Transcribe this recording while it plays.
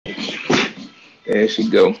There she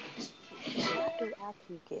go. Why do I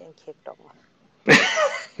keep getting kicked off?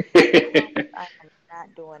 Promise I am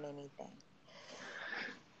not doing anything.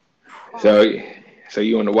 so, Promise. so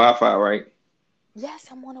you on the Wi-Fi, right? Yes,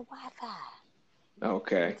 I'm on a Wi-Fi. I'm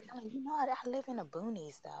Okay. telling you, I live in the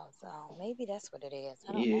boonies though, so maybe that's what it is.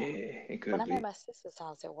 I don't know. Yeah, it When could I'm at be. my sister's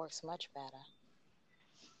house, it works much better.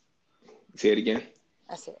 Say it again.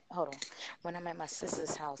 I said, hold on. When I'm at my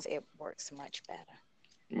sister's house, it works much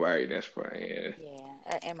better. Right, that's fine. Yeah.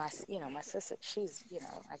 Yeah, and my sister, she's,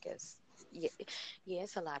 I guess, yeah, yeah,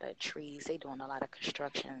 it's a lot of trees. They doing a lot of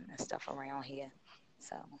construction and stuff around here,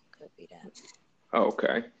 so could be that.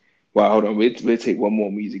 Okay. Well, hold on. We'll take one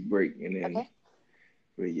more music break and then Okay.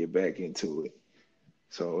 we'll get back into it.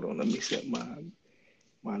 So hold on. Let me set my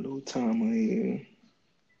little timer here.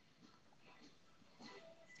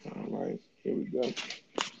 All right. Here we go.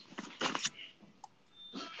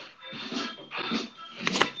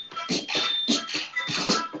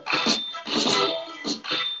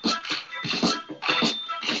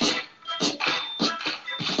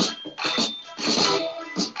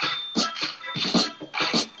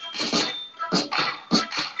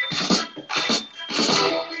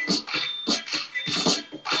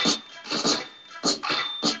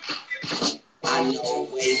 I know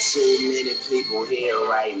way too many people here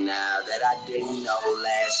right now that I didn't know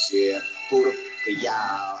last year. Who the f are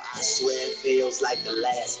y'all? I swear it feels like the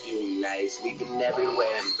last few nights. We can everywhere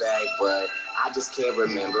and back, but I just can't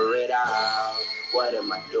remember it all. What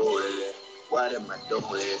am I doing? What am I doing?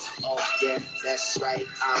 Oh yeah, that's right.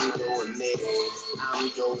 I'm doing me. I'm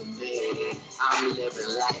doing me. I'm living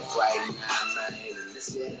life right now, man. And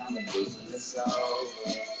this shit I'm losing this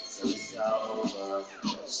over. So it's over.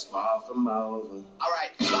 It's far from over.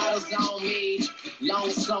 Alright, bottles on me. Long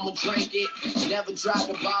as someone drink it. Never drop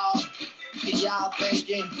the ball. Get y'all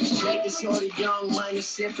thinking, making sure the young money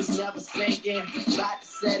ship is never sinking. About to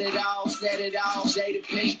set it off, Jada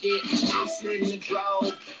Pinkett. I'm sitting in the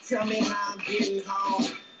drove, tell me how I'm getting home.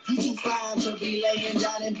 You too fine to be laying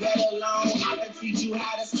down in bed alone. I can teach you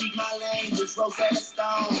how to speak my language, Rosetta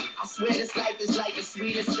Stone. I swear this life is like the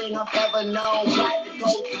sweetest thing I've ever known. Like the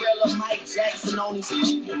gold thriller, Mike Jackson on these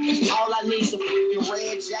people. All I need is a fucking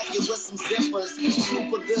red jacket with some zippers.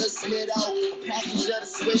 Super good Smitto, a package of the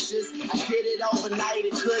switches. I did it overnight,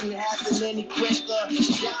 it couldn't happen any quicker.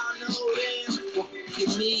 Y'all know them. Well,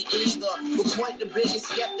 me either. But point the biggest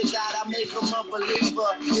skeptic out, I make him a believer.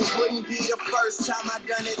 It wouldn't be the first time I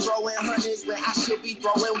done it, throwing hundreds when I should be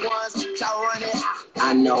throwing ones. Y'all run it.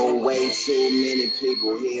 I know way too many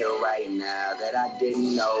people here right now that I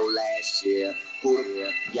didn't know last year. Who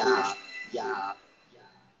the y'all?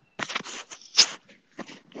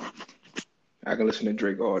 I can listen to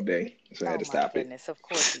Drake all day, so I had Oh to my stop it. goodness, of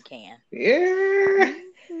course you can. Yeah.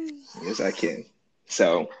 Mhm. Yes, I can.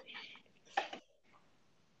 So,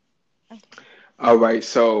 Okay. all right.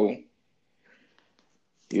 So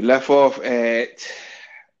you left off at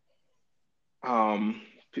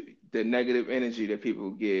the negative energy that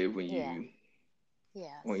people give when Yeah, you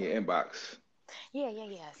yeah. on your So inbox.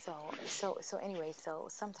 yeah. So anyway, so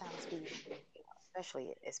sometimes we,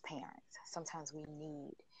 especially as parents, sometimes we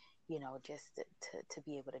need, just to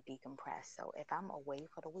be able to decompress. So if I'm away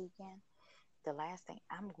for the weekend, the last thing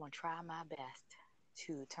I'm going to try my best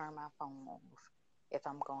to turn my phone off if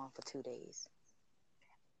I'm gone for 2 days.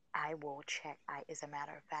 I will check. As a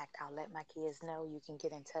matter of fact, I'll let my kids know you can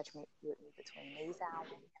get in touch with me between these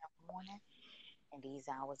hours in the morning and these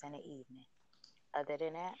hours in the evening. Other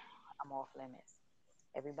than that, I'm off limits.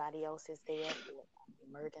 Everybody else is there for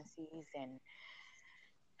emergencies, and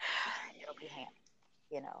it'll be handled.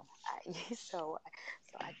 You know, so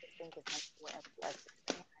I just think it's important for us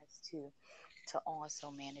as parents to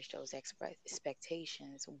also manage those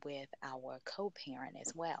expectations with our co-parent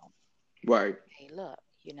as well. Right. Hey, look,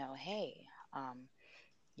 hey,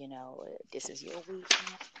 this is your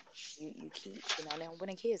weekend. You keep, now when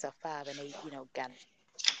the kids are 5 and they got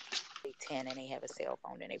they 10 and they have a cell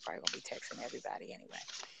phone, then they probably gonna be texting everybody anyway.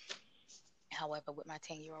 However, with my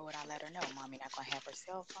 10-year-old, I let her know, mommy not gonna have her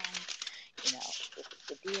cell phone. This is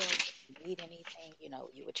the deal. If you need anything,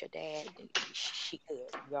 you with your dad, she good.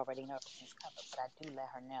 You already know everything's covered. But I do let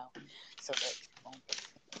her know so that she won't get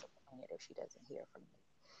disappointed if she doesn't hear from me.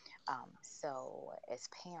 So as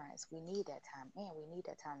parents, we need that time, and we need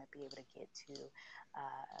that time to be able to get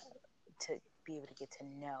uh, to be able to get to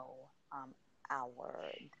know our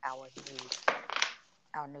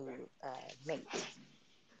our new mate.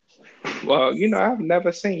 Well, I've So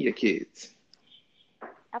never seen your kids.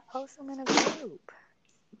 I post them in a group.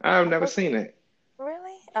 I've I never post seen it.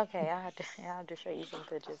 really okay. I have to show you some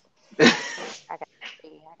pictures. I got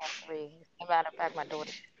three. I got three. As a matter of fact, my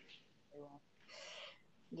daughter.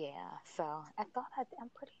 Yeah, so I'm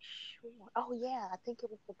pretty sure. Oh yeah, I think it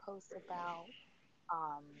was the post about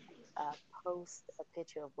um post a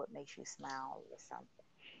picture of what makes you smile or something.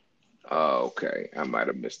 Oh, okay. I might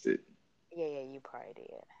have missed it. Yeah, yeah, you probably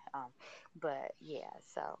did. Um, but yeah,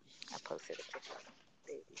 so I posted a picture of my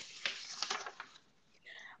baby.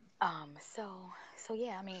 So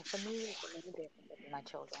yeah, I mean, for me, it's a little different because my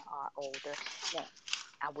children are older. Now,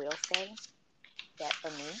 I will say that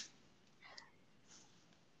for me,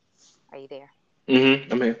 are you there?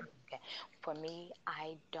 I'm here. Okay. For me,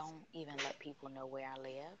 I don't even let people know where I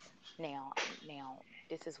live. Now,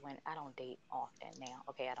 this is when I don't date often now.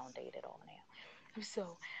 Okay, I don't date at all now.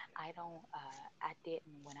 So I don't, I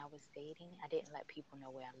didn't, when I was dating, I didn't let people know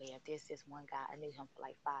where I lived. There's this one guy, I knew him for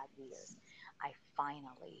like 5 years. I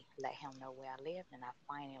finally let him know where I lived, and I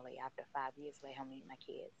finally, after 5 years, let him meet my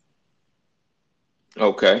kids.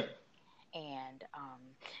 Okay. and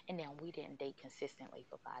and then we didn't date consistently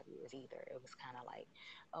for 5 years either. It was kind of like,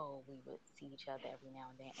 oh, we would see each other every now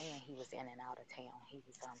and then, and he was in and out of town.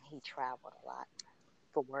 He traveled a lot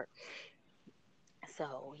for work.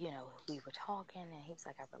 So we were talking, and he was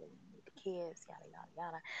like, I really want to meet the kids, yada yada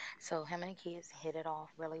yada. So him and the kids hit it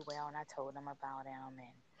off really well, and I told them about him,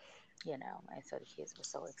 and so the kids were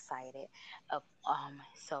so excited.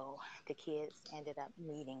 So the kids ended up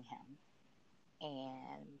meeting him,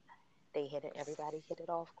 and everybody hit it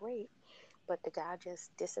off great. But the guy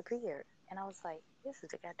just disappeared. And I was like, this is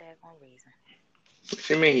the goddamn reason. What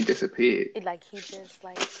you mean he disappeared? Like he just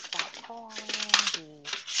like stopped calling. He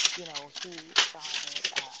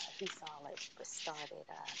started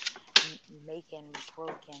making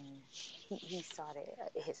broken. He started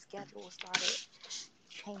his schedule started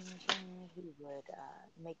changing. He would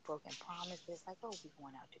make broken promises like, oh, we're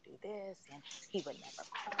going out to do this, and he would never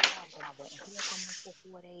call. Then I wouldn't hear from him for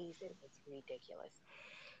 4 days. It was ridiculous.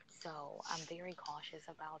 So I'm very cautious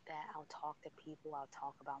about that. I'll talk to people. I'll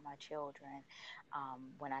talk about my children.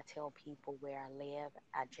 When I tell people where I live,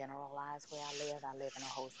 I generalize where I live. I live in a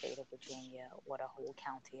whole state of Virginia or the whole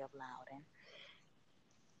county of Loudoun.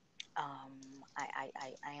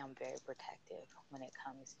 I am very protective when it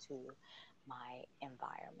comes to my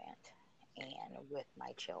environment and with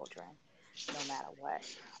my children, no matter what.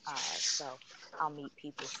 So I'll meet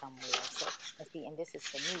people somewhere. So, and see, and this is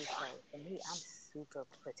for me. So for me, I'm super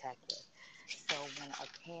protective. So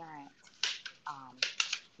um,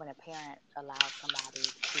 when a parent allows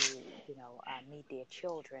somebody to, meet their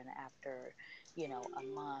children after, a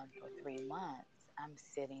month or 3 months, I'm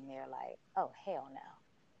sitting there like, oh, hell no.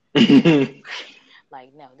 Like,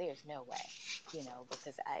 like, no, there's no way,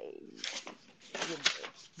 because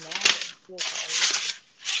now that my kids are older,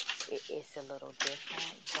 it's a little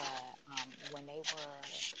different. But when they were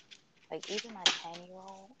like, even my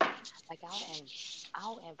 10-year-old, like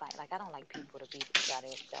I'll invite, like, I don't like people to be by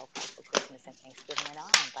themselves like for Christmas and Thanksgiving, and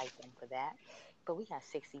I'll invite them for that. But we got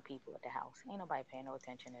 60 people at the house. Ain't nobody paying no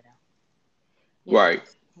attention to them. You know, Right.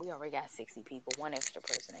 we already got 60 people. One extra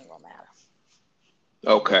person ain't gonna matter.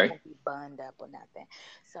 They ain't Okay. gonna be bunned up or nothing.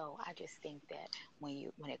 So I just think that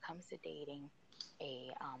when it comes to dating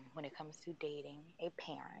when it comes to dating a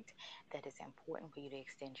parent, that it's important for you to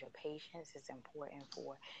extend your patience. It's important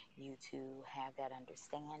for you to have that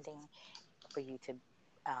understanding, for you to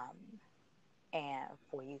um, and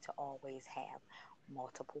for you to always have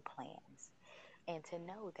multiple plans, and to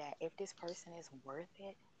know that if this person is worth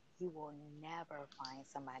it, you will never find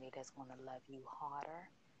somebody that's going to love you harder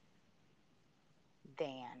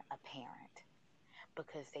than a parent,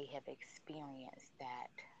 because they have experienced that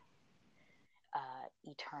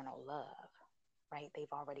eternal love, right?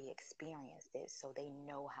 They've already experienced it, so they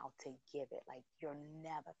know how to give it. Like, you'll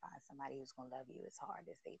never find somebody who's gonna love you as hard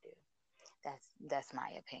as they do. That's my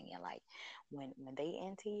opinion. Like, when they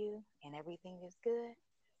into you and everything is good,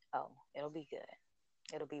 oh, it'll be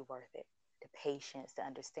good. It'll be worth it. The patience, the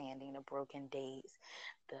understanding, the broken dates,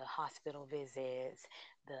 the hospital visits,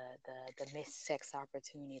 the missed sex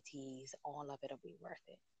opportunities, all of it'll be worth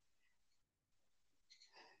it.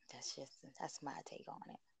 That's my take on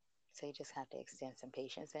it. So you just have to extend some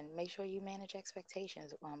patience and make sure you manage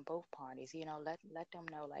expectations on both parties. Let them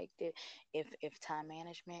know, like, if time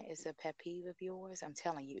management is a pet peeve of yours, I'm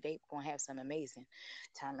telling you, they're gonna have some amazing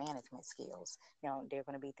time management skills. There are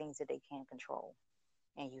gonna be things that they can't control,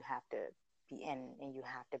 and you have to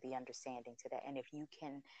be understanding to that.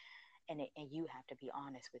 and you have to be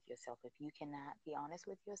honest with yourself. If you cannot be honest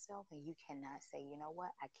with yourself, and you cannot say, you know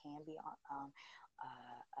what, I can be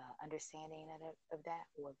understanding of that,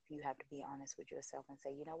 or if you have to be honest with yourself and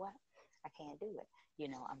say, you know what, I can't do it.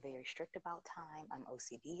 I'm very strict about time. I'm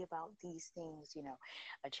OCD about these things.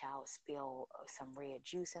 A child spill some red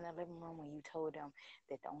juice in the living room when you told them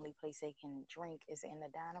that the only place they can drink is in the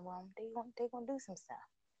dining room. They gonna do some stuff,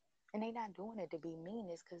 and they're not doing it to be mean.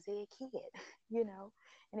 It's because they're a kid, you know.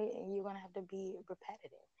 And you're gonna have to be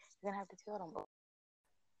repetitive. You're gonna have to tell them,